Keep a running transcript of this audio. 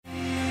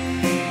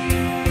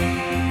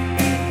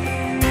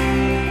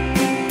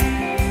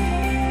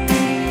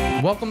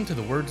Welcome to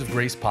the Words of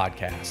Grace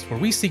podcast, where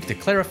we seek to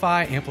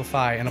clarify,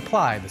 amplify, and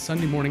apply the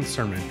Sunday morning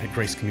sermon at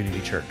Grace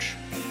Community Church.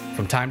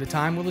 From time to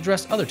time, we'll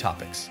address other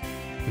topics.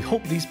 We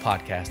hope these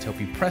podcasts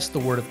help you press the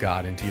Word of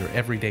God into your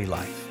everyday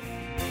life.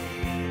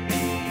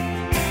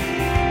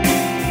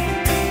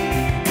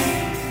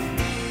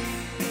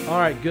 All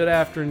right, good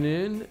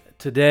afternoon.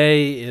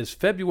 Today is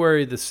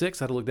February the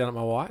 6th. I had to look down at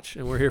my watch,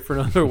 and we're here for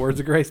another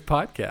Words of Grace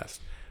podcast.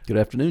 Good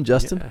afternoon,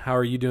 Justin. Yeah, how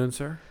are you doing,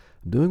 sir?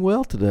 Doing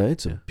well today.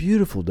 It's a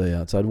beautiful day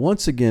outside.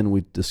 Once again,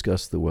 we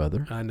discussed the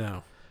weather. I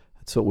know.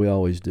 That's what we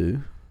always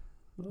do.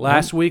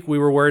 Last week, we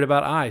were worried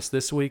about ice.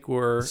 This week,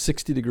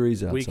 60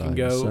 degrees outside. We can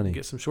go sunny.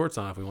 get some shorts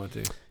on if we want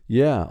to.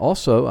 Yeah.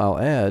 Also, I'll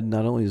add,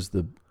 not only is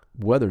the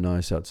weather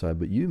nice outside,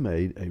 but you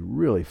made a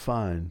really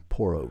fine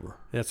pour-over.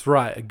 That's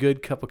right. A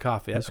good cup of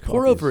coffee. A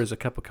pour-over is a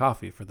cup of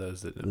coffee for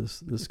those that know.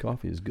 This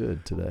coffee is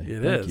good today.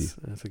 It Thank is.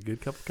 you. It's a good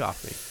cup of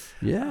coffee.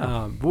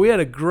 Yeah. But we had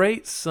a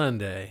great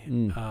Sunday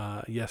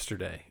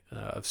yesterday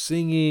of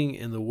singing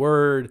in the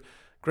Word,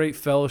 great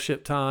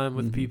fellowship time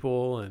with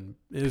people, and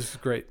it was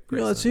great.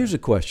 Here's a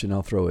question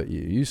I'll throw at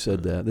you. You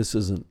said that this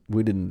isn't.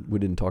 We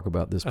didn't talk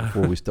about this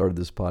before we started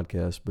this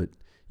podcast, but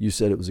you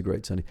said it was a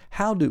great Sunday.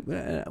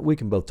 We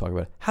can both talk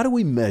about it. How do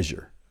we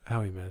measure?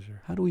 How we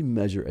measure? How do we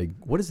measure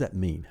what does that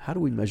mean? How do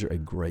we measure a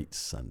great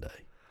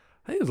Sunday?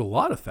 I think there's a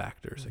lot of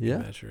factors that can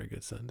measure a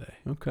good Sunday.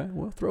 Okay,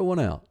 well, throw one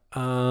out.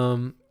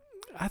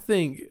 I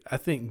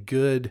think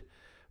good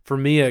for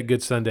me. A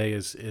good Sunday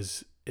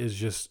is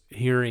just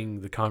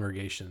hearing the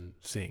congregation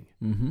sing.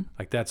 Mm-hmm.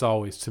 Like that's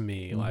always to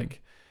me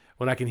like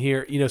when I can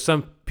hear.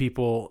 Some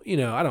people.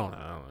 I don't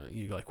know.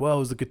 You're like,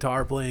 well, is the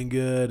guitar playing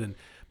good?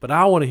 But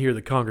I want to hear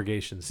the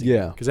congregation sing.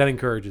 Yeah, because that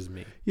encourages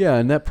me. Yeah,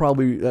 and that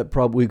probably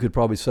we could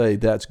probably say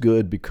that's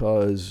good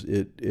because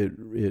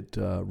it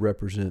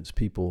represents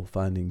people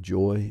finding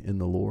joy in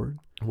the Lord.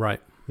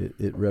 Right.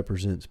 It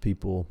represents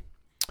people.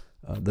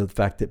 The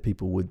fact that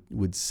people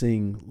would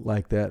sing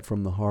like that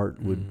from the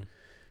heart would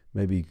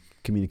maybe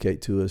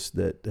communicate to us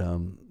that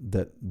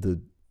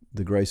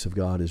the grace of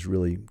God is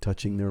really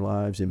touching their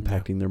lives,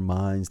 impacting their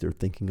minds. They're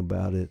thinking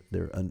about it.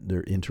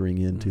 They're entering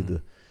into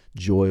the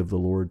joy of the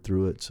Lord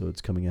through it. So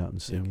it's coming out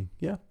and singing.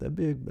 Yeah,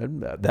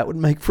 that would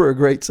make for a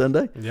great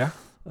Sunday. Yeah.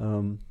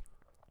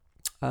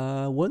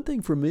 One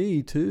thing for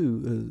me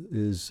too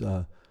is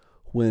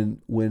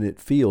when it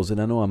feels,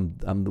 and I know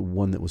I'm the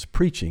one that was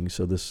preaching,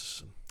 so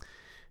this.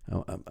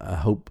 I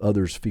hope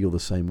others feel the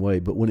same way.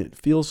 But when it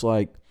feels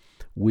like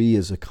we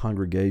as a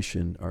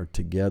congregation are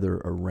together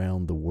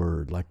around the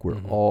Word, like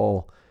we're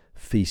all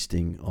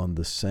feasting on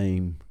the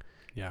same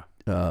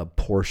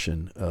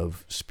portion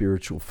of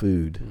spiritual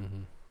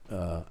food,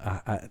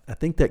 I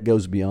think that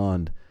goes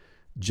beyond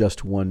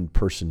just one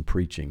person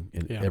preaching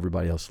and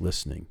everybody else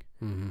listening.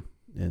 Mm-hmm.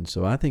 And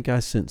so I think I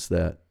sensed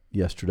that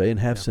yesterday and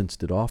have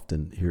sensed it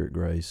often here at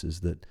Grace, is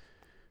that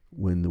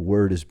when the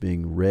Word is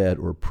being read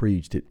or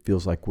preached, it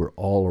feels like we're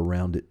all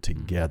around it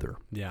together.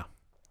 Yeah.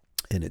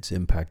 And it's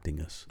impacting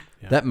us.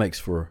 Yeah. That makes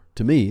for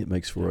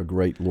a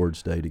great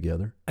Lord's Day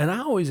together. And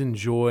I always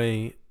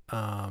enjoy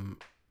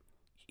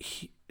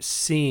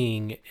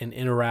seeing and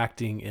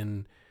interacting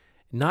in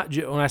not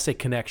when I say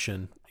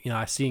connection,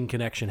 I seeing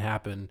connection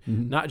happen,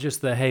 not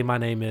just the, hey, my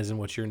name is and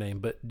what's your name,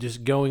 but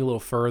just going a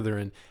little further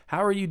and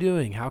how are you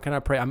doing? How can I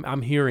pray?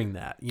 I'm hearing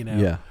that,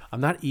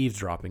 I'm not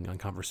eavesdropping on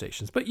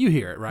conversations, but you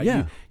hear it, right?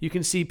 Yeah. You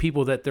can see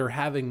people that they're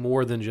having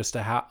more than just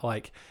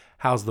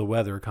how's the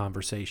weather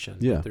conversation.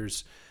 Yeah.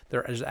 There's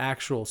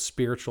actual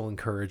spiritual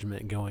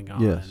encouragement going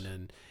on. Yes.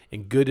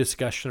 and good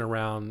discussion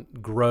around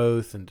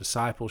growth and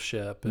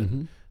discipleship.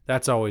 And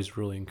that's always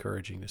really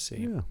encouraging to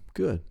see. Yeah.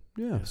 Good.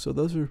 Yeah. So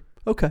those are,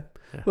 okay.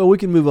 Yeah. Well, we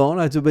can move on.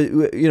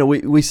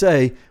 We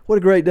say, what a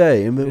great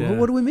day. And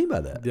what do we mean by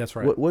that? That's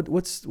right. What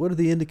are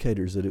the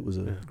indicators that it was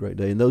a great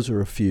day? And those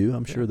are a few.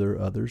 I'm sure there are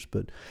others.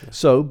 But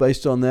so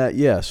based on that,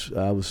 yes,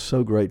 I was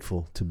so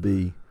grateful to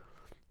be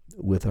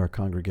with our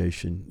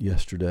congregation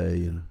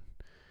yesterday. And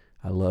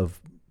I love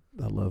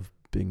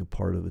being a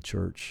part of a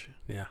church.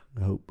 Yeah.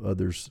 I hope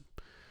others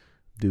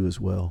do as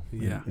well.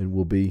 Yeah. And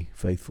will be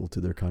faithful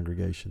to their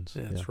congregations.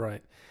 That's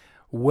right.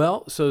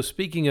 Well, so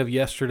speaking of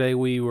yesterday,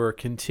 we were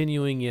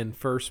continuing in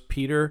 1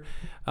 Peter.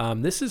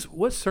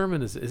 What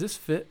sermon is it? Is this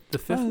the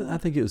fifth one? I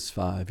think it was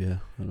 5, yeah.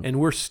 And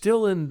we're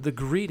still in the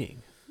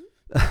greeting.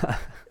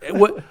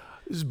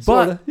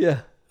 Sorta,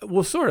 yeah.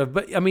 Well, sort of.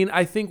 But,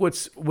 I think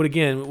which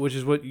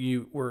is what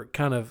you were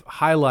kind of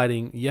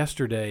highlighting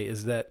yesterday,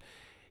 is that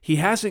he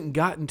hasn't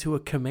gotten to a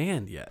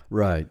command yet.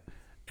 Right.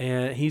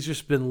 And he's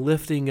just been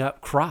lifting up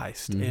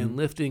Christ and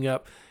lifting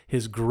up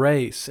His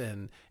grace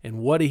and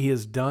what He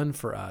has done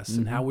for us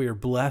and how we are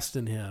blessed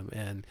in Him.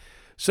 And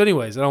so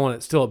anyways, I don't want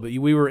to steal it, but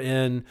we were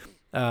in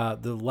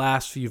the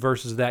last few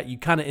verses that you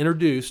kind of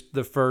introduced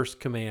the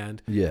first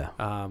command. Yeah.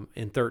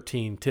 In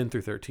 10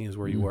 through 13 is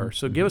where you were.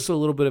 So give us a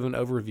little bit of an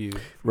overview.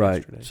 Right.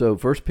 Yesterday. So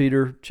 1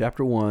 Peter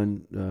chapter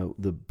 1,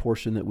 the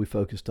portion that we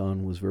focused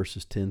on was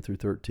verses 10 through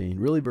 13,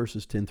 really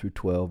verses 10 through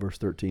 12. Verse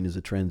 13 is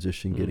a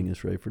transition getting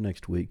us ready for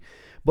next week.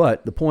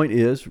 But the point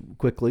is,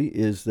 quickly,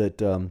 is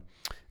that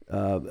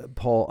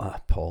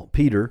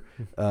Peter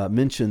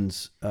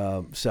mentions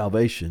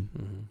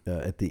salvation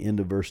at the end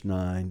of verse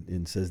 9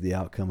 and says the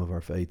outcome of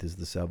our faith is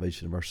the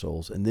salvation of our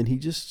souls. And then he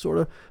just sort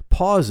of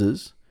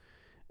pauses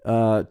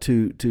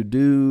to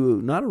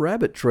do not a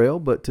rabbit trail,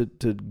 but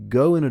to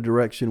go in a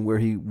direction where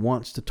he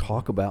wants to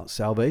talk about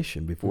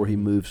salvation before he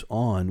moves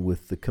on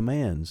with the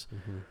commands.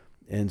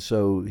 And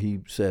so he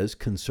says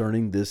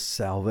concerning this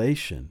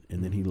salvation,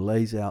 and then he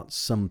lays out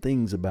some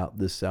things about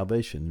this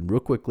salvation. And real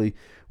quickly,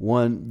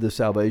 one, the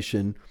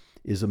salvation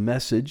is a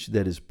message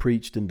that is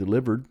preached and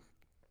delivered,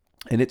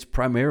 and it's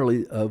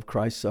primarily of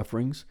Christ's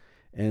sufferings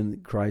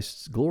and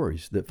Christ's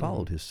glories that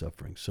followed his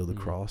sufferings. So the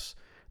cross,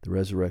 the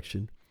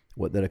resurrection,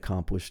 what that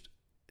accomplished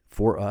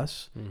for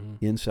us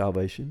in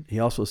salvation. He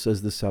also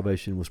says this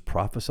salvation was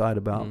prophesied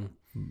about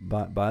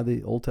by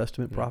the Old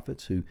Testament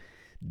prophets who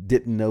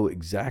didn't know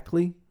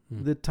exactly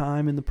the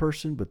time and the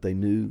person, but they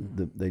knew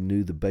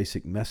the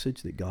basic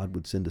message that God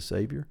would send a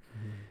Savior,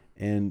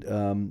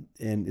 and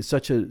it's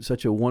such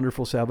a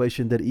wonderful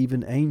salvation that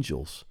even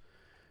angels,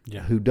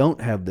 who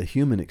don't have the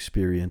human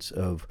experience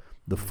of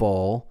the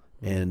fall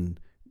and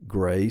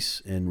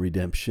grace and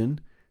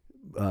redemption,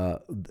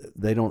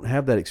 they don't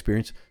have that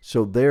experience.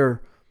 So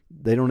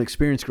they don't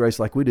experience grace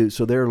like we do.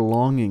 So they're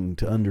longing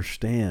to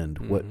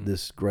understand what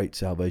this great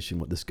salvation,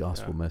 what this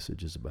gospel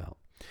message is about.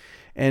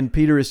 And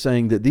Peter is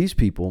saying that these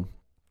people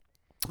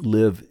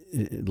live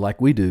like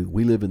we do.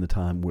 We live in the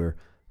time where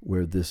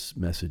this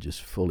message is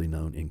fully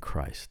known in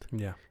Christ.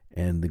 Yeah.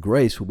 And the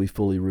grace will be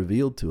fully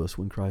revealed to us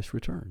when Christ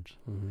returns.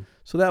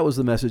 So that was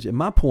the message. And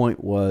my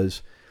point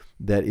was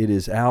that it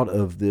is out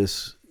of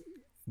this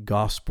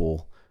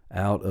gospel,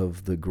 out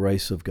of the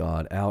grace of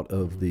God, out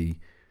of the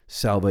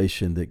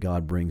salvation that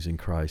God brings in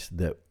Christ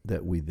that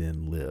we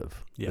then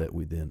live, that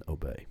we then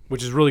obey.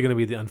 Which is really going to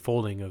be the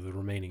unfolding of the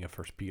remaining of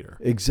 1 Peter.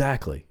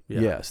 Exactly.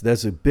 Yeah. Yes,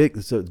 that's a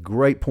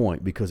great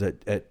point, because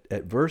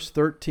at verse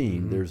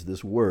 13 there's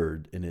this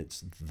word, and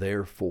it's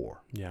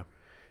therefore. Yeah.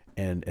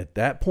 And at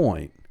that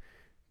point,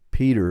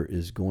 Peter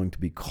is going to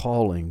be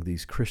calling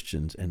these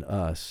Christians and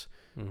us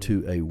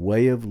to a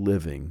way of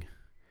living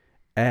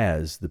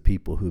as the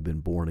people who have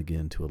been born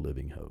again to a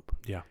living hope.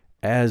 Yeah.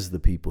 As the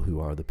people who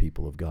are the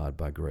people of God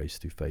by grace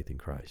through faith in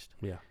Christ.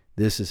 Yeah.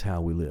 This is how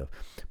we live.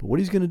 But what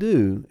he's going to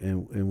do,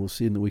 and we'll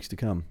see in the weeks to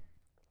come,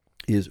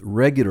 is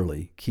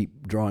regularly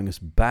keep drawing us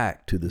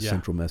back to the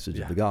central message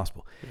of the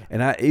gospel.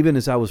 Yeah. And even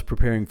as I was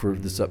preparing for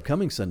this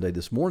upcoming Sunday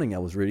this morning, I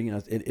was reading,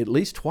 and at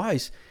least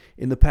twice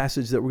in the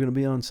passage that we're going to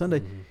be on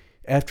Sunday,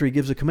 after he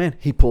gives a command,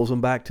 he pulls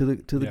them back to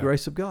the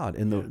grace of God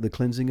and the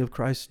cleansing of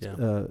Christ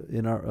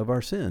of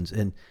our sins.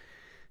 And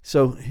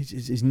so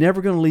he's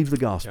never going to leave the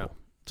gospel. Yeah.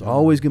 It's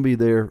always going to be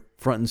there,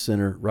 front and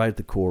center, right at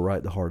the core, right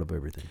at the heart of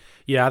everything.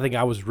 Yeah, I think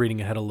I was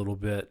reading ahead a little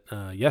bit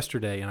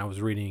yesterday, and I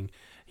was reading,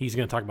 he's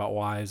going to talk about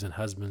wives and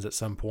husbands at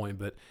some point,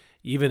 but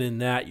even in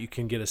that, you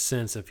can get a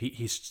sense of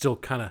he's still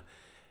kind of,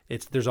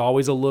 there's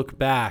always a look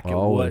back at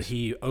what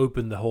he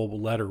opened the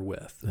whole letter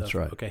with. That's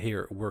right. Okay,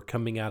 here, we're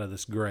coming out of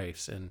this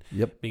grace and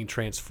being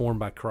transformed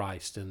by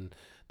Christ and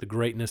the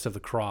greatness of the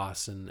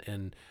cross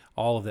and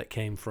all of that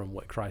came from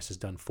what Christ has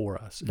done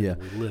for us.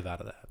 And we live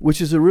out of that.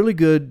 Which is a really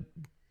good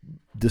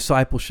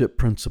discipleship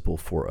principle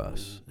for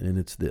us, and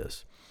it's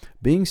this: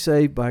 being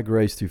saved by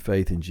grace through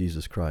faith in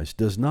Jesus Christ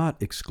does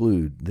not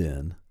exclude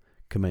then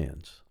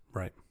commands.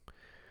 Right.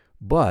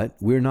 But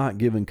we're not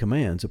given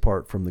commands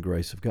apart from the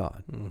grace of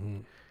God.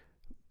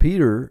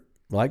 Peter,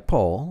 like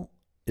Paul,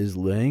 is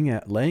laying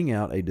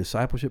out a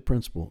discipleship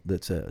principle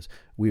that says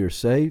we are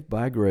saved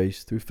by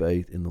grace through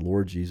faith in the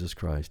Lord Jesus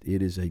Christ.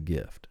 It is a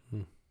gift.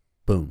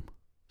 Boom.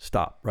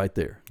 Stop right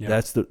there.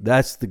 Yep.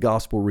 That's the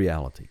gospel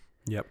reality.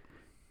 Yep.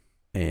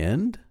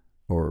 And,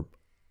 or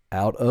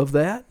out of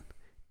that,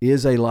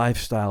 is a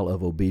lifestyle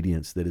of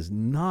obedience that is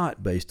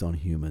not based on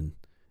human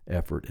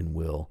effort and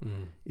will.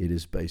 It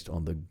is based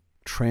on the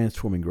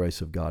transforming grace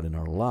of God in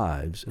our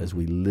lives as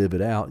we live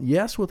it out.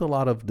 Yes, with a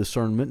lot of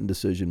discernment and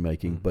decision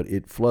making, but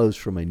it flows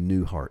from a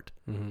new heart.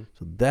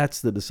 So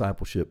that's the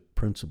discipleship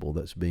principle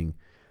that's being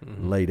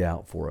laid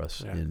out for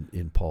us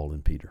in Paul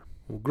and Peter.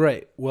 Well,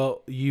 great.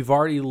 Well, you've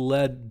already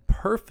led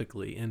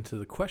perfectly into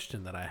the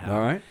question that I have.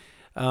 All right.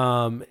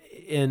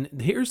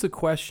 And here's the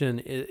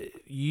question.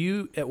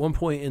 You, at one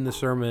point in the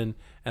sermon,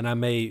 and I'm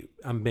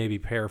maybe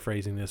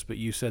paraphrasing this, but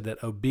you said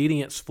that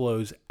obedience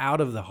flows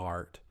out of the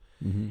heart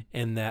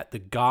and that the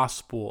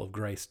gospel of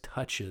grace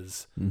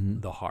touches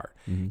the heart.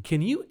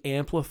 Can you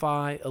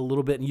amplify a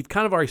little bit? And you've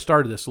kind of already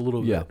started this a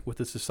little bit with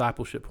this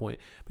discipleship point,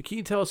 but can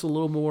you tell us a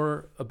little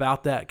more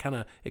about that, kind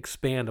of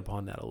expand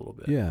upon that a little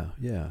bit?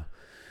 Yeah.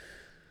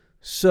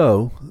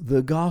 So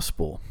the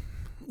gospel,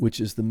 which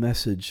is the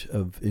message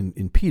of,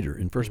 in Peter,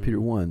 in 1 Peter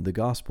 1, the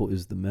gospel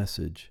is the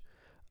message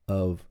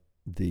of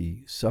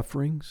the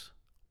sufferings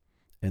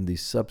and the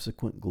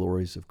subsequent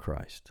glories of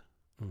Christ.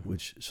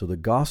 So the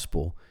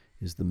gospel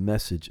is the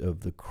message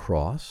of the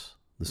cross,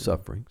 the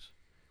sufferings.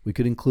 We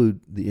could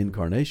include the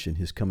incarnation.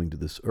 His coming to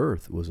this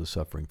earth was a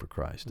suffering for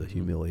Christ, a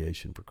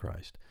humiliation for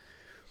Christ.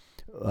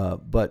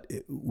 But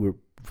we're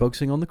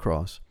focusing on the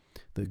cross.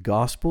 The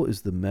gospel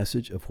is the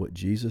message of what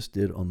Jesus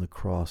did on the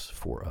cross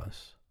for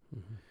us,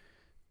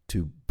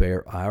 to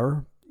bear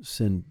our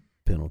sin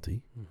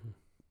penalty,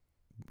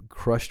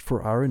 crushed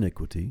for our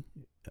iniquity,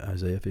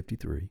 Isaiah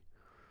 53,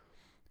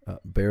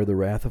 bear the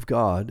wrath of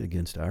God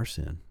against our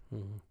sin,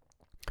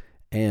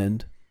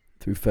 and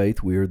through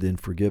faith we are then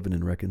forgiven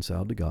and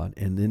reconciled to God,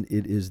 and then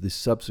it is the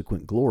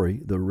subsequent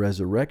glory, the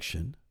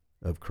resurrection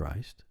of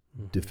Christ,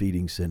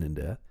 defeating sin and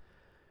death,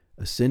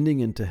 ascending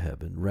into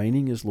heaven,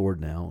 reigning as Lord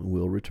now, and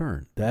will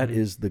return. That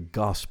is the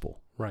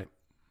gospel. Right.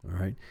 All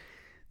right.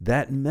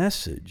 That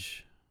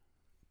message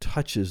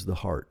touches the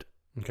heart.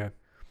 Okay.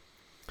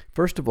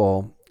 First of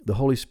all, the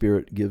Holy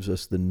Spirit gives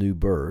us the new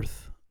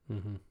birth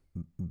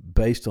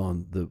based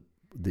on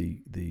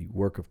the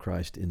work of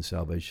Christ in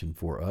salvation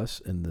for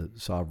us and the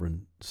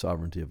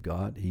sovereignty of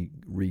God. He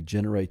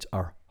regenerates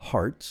our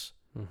hearts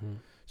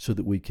so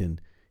that we can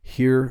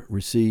hear,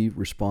 receive,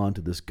 respond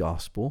to this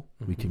gospel.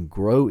 We can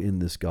grow in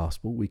this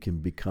gospel. We can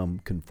become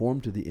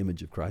conformed to the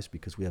image of Christ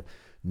because we have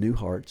new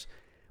hearts.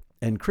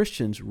 And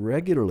Christians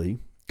regularly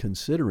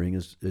considering,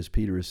 as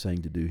Peter is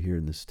saying to do here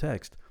in this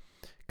text,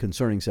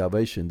 concerning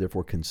salvation,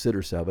 therefore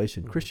consider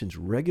salvation. Christians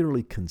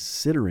regularly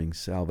considering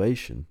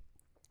salvation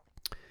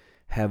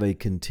have a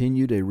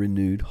continued, a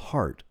renewed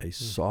heart, a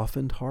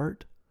softened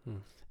heart,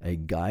 a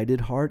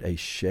guided heart, a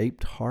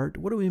shaped heart.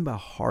 What do we mean by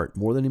heart?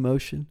 More than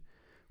emotion?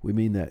 We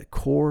mean that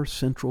core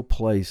central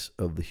place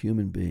of the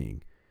human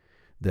being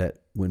that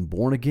when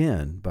born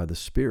again by the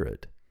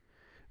Spirit,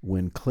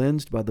 when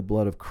cleansed by the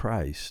blood of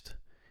Christ,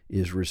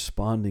 is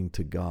responding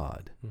to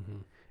God.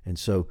 And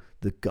so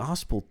the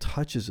gospel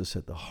touches us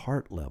at the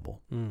heart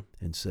level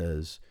and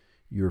says,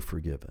 you're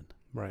forgiven.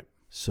 Right.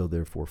 So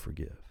therefore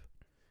forgive.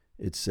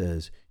 It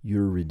says,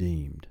 you're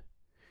redeemed.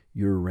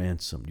 You're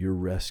ransomed. You're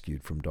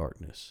rescued from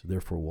darkness.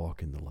 Therefore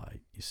walk in the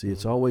light. You see,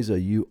 it's always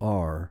you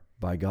are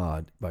by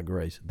God, by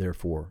grace,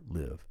 therefore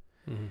live.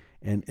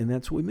 And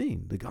that's what we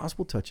mean. The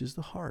gospel touches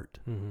the heart.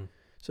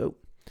 So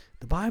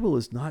the Bible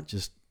is not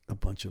just a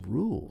bunch of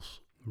rules.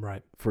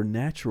 Right. For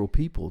natural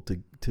people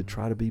to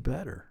try to be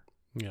better.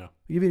 Yeah. I'll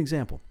give you an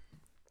example.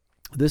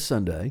 This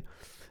Sunday,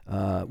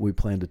 we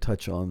plan to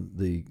touch on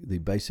the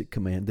basic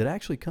command that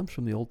actually comes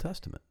from the Old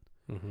Testament.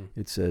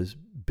 It says,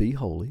 be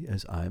holy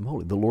as I am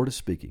holy. The Lord is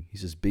speaking. He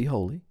says, be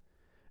holy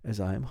as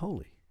I am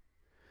holy.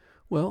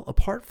 Well,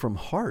 apart from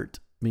heart,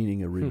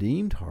 meaning a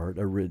redeemed heart,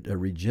 a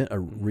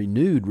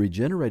renewed,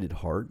 regenerated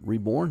heart,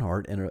 reborn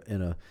heart,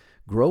 and a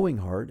growing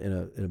heart,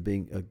 and a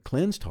being a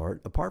cleansed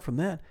heart, apart from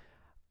that,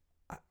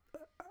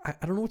 I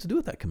don't know what to do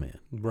with that command.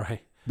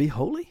 Right. Be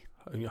holy?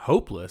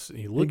 Hopeless.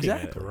 You're looking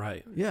at it,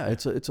 right. Yeah,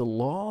 it's a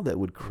law that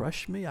would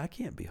crush me. I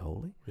can't be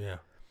holy. Yeah.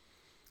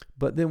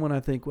 But then when I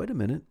think, wait a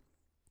minute,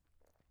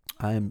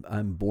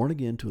 I'm born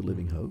again to a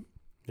living hope.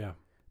 Yeah.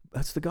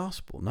 That's the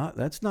gospel.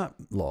 That's not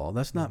law.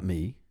 That's not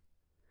me.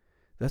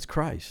 That's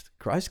Christ.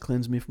 Christ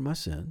cleansed me from my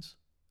sins.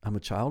 I'm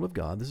a child of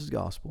God. This is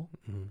gospel.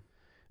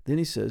 Then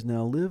he says,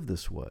 now live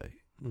this way.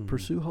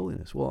 Pursue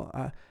holiness.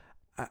 Well,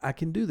 I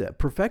can do that.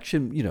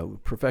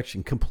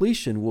 Perfection,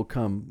 completion will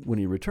come when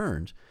he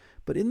returns.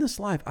 But in this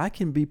life, I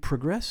can be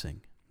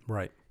progressing.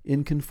 Right.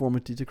 In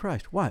conformity to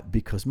Christ. Why?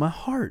 Because my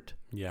heart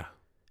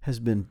has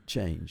been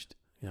changed.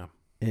 Yeah.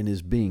 And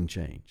is being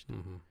changed.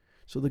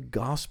 So the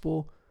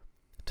gospel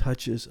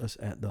touches us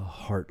at the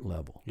heart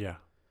level. Yeah.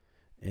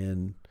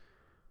 And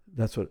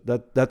that's what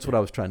I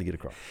was trying to get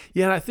across.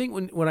 Yeah, and I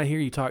think when I hear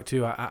you talk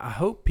too, I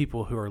hope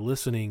people who are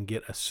listening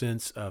get a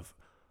sense of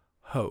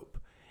hope.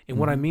 And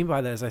what I mean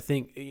by that is I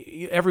think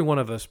every one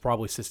of us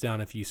probably sits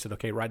down, if you said,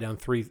 okay, write down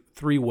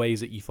three ways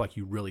that you feel like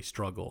you really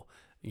struggle,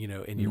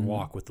 in your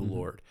walk with the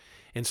Lord.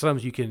 And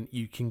sometimes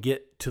you can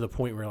get to the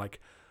point where you're like,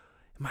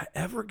 am I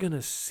ever going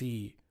to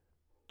see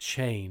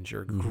change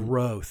or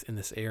growth in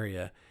this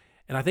area?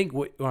 And I think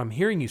what I'm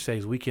hearing you say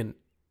is we can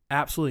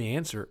absolutely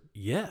answer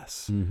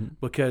yes,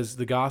 because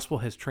the gospel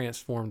has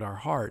transformed our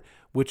heart,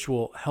 which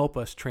will help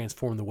us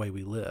transform the way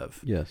we live.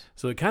 Yes.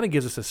 So it kind of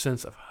gives us a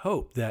sense of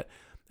hope that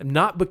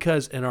not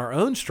because in our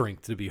own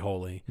strength to be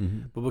holy,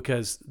 but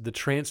because the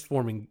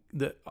transforming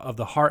of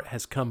the heart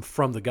has come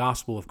from the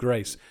gospel of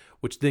grace,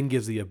 which then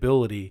gives the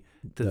ability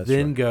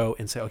to go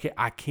and say, okay,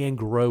 I can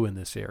grow in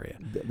this area.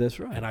 That's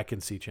right. And I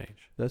can see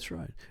change. That's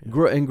right.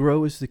 Yeah.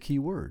 Grow is the key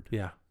word.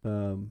 Yeah.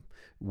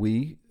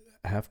 We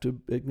have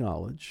to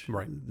acknowledge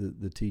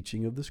the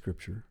teaching of the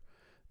Scripture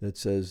that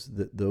says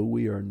that though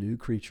we are new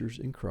creatures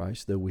in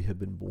Christ, though we have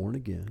been born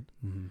again,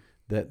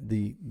 that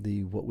the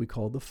what we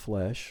call the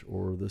flesh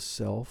or the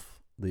self,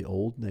 the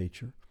old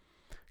nature,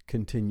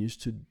 continues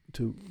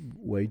to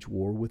wage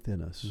war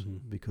within us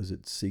because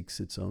it seeks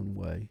its own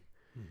way.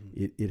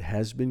 It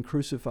has been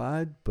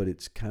crucified, but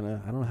it's kind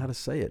of, I don't know how to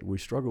say it. We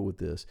struggle with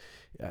this.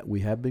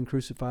 We have been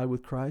crucified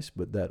with Christ,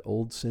 but that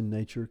old sin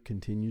nature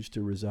continues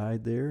to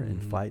reside there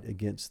and fight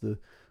against the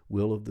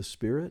will of the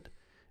Spirit.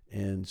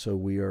 And so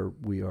we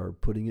are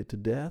putting it to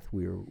death.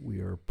 We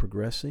are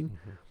progressing,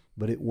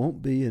 but it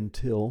won't be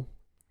until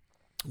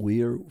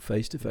we are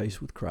face to face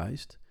with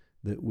Christ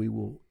that we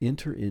will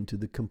enter into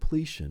the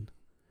completion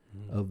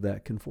of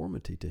that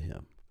conformity to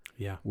Him.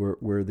 Yeah.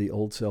 Where the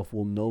old self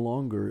will no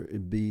longer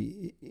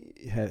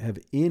have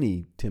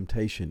any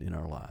temptation in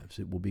our lives.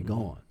 It will be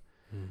gone.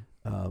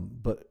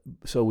 But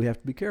so we have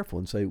to be careful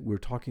and say we're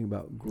talking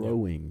about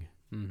growing.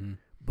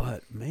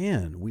 But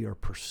man, we are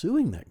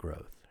pursuing that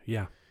growth.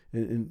 Yeah.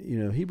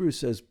 And Hebrews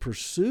says,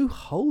 pursue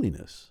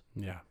holiness.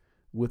 Yeah.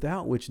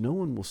 Without which no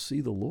one will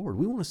see the Lord.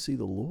 We want to see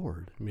the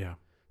Lord. Yeah.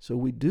 So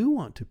we do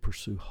want to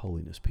pursue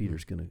holiness.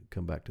 Peter's going to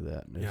come back to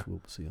that, as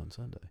we'll see on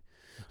Sunday.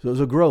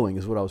 So growing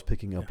is what I was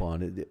picking up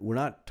on. We're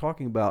not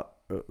talking about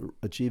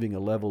achieving a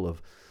level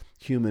of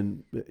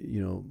human,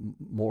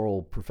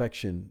 moral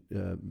perfection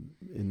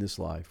in this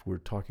life. We're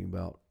talking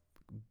about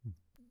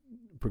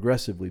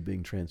progressively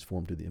being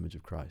transformed to the image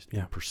of Christ.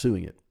 Yeah. And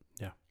pursuing it.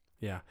 Yeah.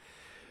 Yeah.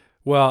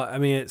 Well, I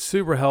mean, it's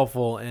super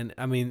helpful. And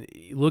I mean,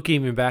 looking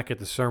even back at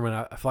the sermon,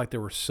 I feel like there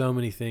were so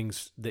many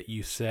things that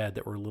you said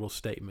that were little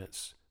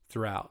statements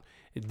throughout.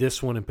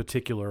 This one in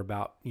particular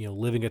about,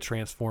 living a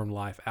transformed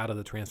life out of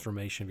the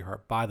transformation of your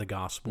heart by the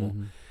gospel.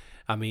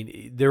 I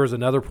mean, there was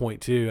another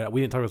point too.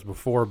 We didn't talk about this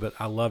before, but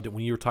I loved it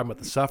when you were talking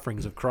about the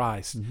sufferings of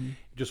Christ.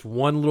 Just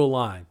one little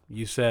line.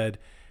 You said,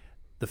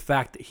 the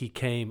fact that he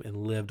came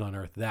and lived on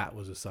earth, that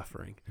was a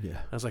suffering. Yeah.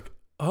 I was like,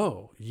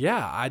 oh,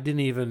 yeah,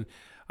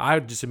 I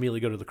would just immediately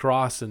go to the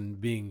cross and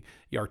being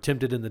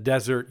tempted in the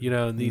desert,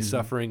 and these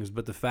sufferings.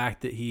 But the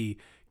fact that he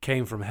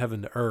came from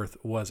heaven to earth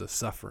was a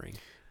suffering.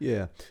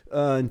 Yeah.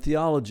 In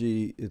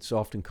theology, it's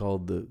often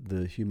called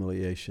the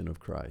humiliation of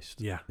Christ.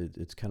 Yeah.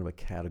 It's kind of a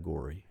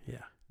category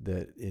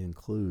that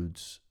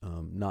includes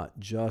not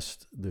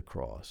just the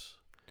cross,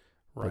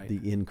 but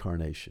the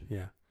incarnation.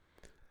 Yeah.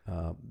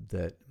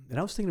 And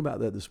I was thinking about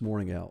that this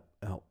morning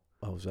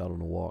I was out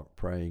on a walk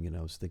praying, and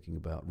I was thinking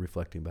about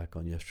reflecting back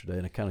on yesterday,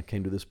 and I kind of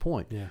came to this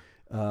point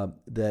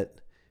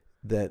that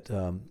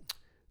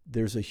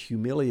there's a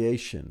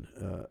humiliation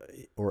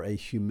or a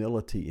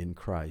humility in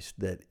Christ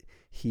that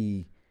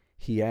he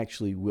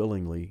actually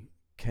willingly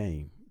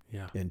came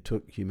and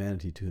took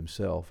humanity to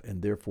himself,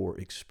 and therefore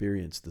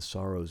experienced the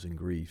sorrows and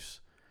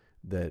griefs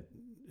that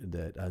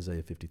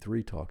Isaiah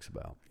 53 talks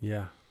about.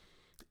 Yeah,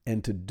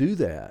 and to do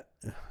that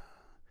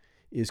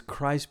is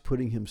Christ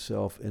putting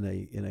himself in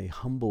a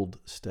humbled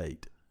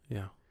state.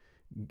 Yeah.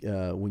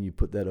 When you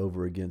put that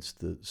over against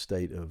the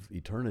state of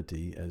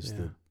eternity as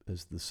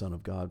the Son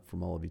of God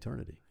from all of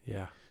eternity.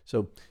 Yeah.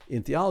 So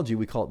in theology,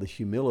 we call it the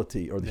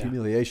humility or the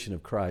humiliation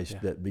of Christ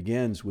that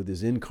begins with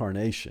his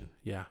incarnation.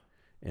 Yeah.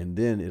 And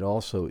then it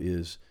also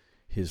is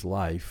his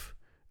life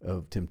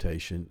of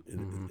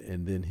temptation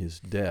and then his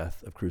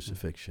death of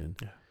crucifixion.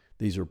 Yeah.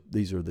 These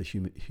are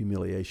the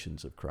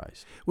humiliations of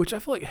Christ. Which I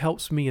feel like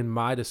helps me in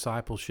my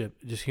discipleship,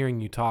 just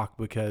hearing you talk,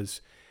 because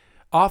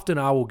often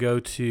I will go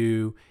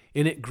to,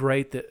 isn't it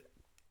great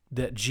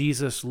that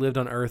Jesus lived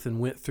on earth and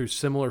went through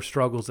similar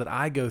struggles that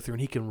I go through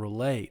and he can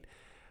relate.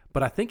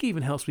 But I think it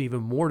even helps me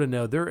even more to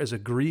know there is a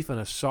grief and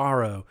a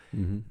sorrow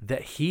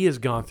that he has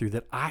gone through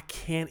that I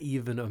can't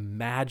even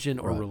imagine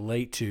or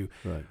relate to,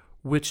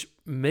 which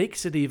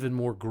makes it even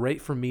more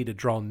great for me to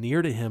draw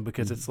near to him,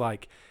 because it's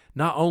like,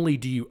 not only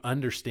do you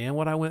understand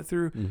what I went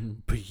through,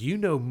 but you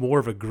know more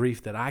of a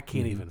grief that I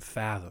can't even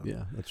fathom.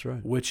 Yeah, that's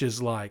right. Which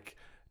is like,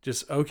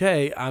 just,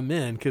 okay, I'm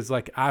in. Because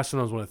like I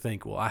sometimes want to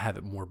think, well, I have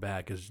it more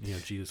bad because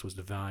Jesus was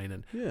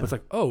divine. But it's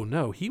like, oh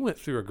no, he went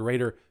through a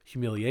greater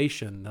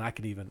humiliation than I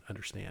could even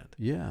understand.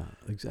 Yeah,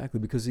 exactly.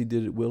 Because he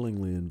did it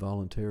willingly and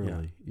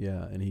voluntarily.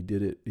 Yeah, and he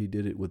did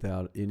it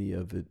without any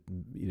of it.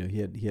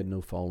 He had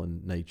no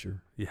fallen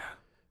nature. Yeah.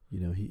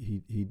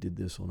 He did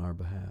this on our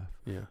behalf.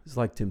 Yeah. It's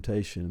like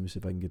temptation. Let me see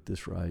if I can get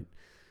this right.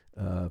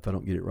 If I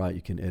don't get it right,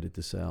 you can edit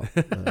this out.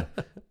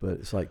 But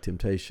it's like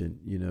temptation.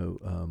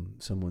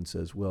 Someone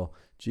says, well,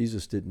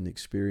 Jesus didn't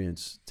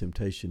experience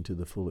temptation to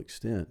the full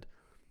extent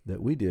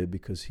that we did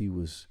because he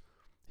was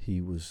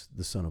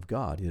the Son of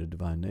God. He had a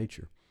divine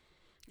nature.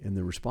 And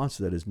the response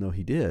to that is, no,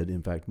 he did.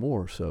 In fact,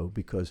 more so,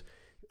 because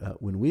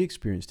when we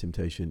experience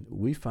temptation,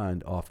 we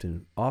find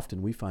often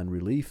we find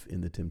relief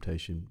in the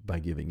temptation by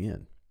giving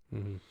in.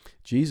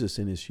 Jesus,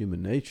 in his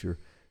human nature,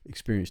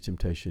 experienced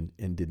temptation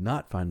and did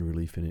not find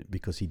relief in it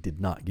because he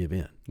did not give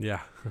in.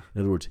 Yeah.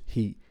 In other words,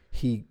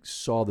 he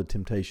saw the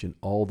temptation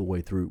all the way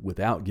through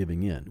without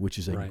giving in, which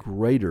is a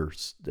greater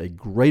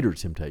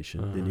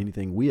temptation than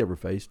anything we ever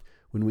faced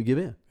when we give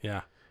in.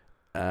 Yeah.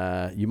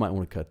 You might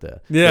want to cut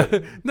that. Yeah.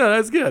 No,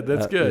 that's good.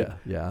 That's good.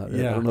 Yeah. I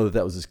don't know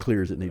that was as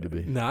clear as it needed to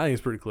be. No, I think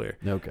it's pretty clear.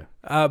 Okay.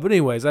 But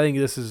anyways, I think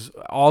this is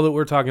all that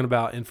we're talking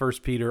about in 1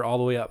 Peter all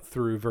the way up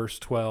through verse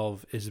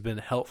 12 has been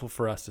helpful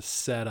for us to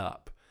set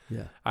up.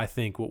 Yeah. I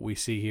think what we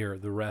see here,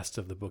 the rest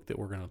of the book that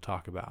we're going to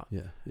talk about.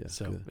 Yeah.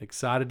 So good.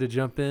 Excited to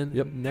jump in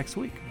next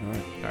week. All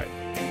right. All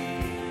right.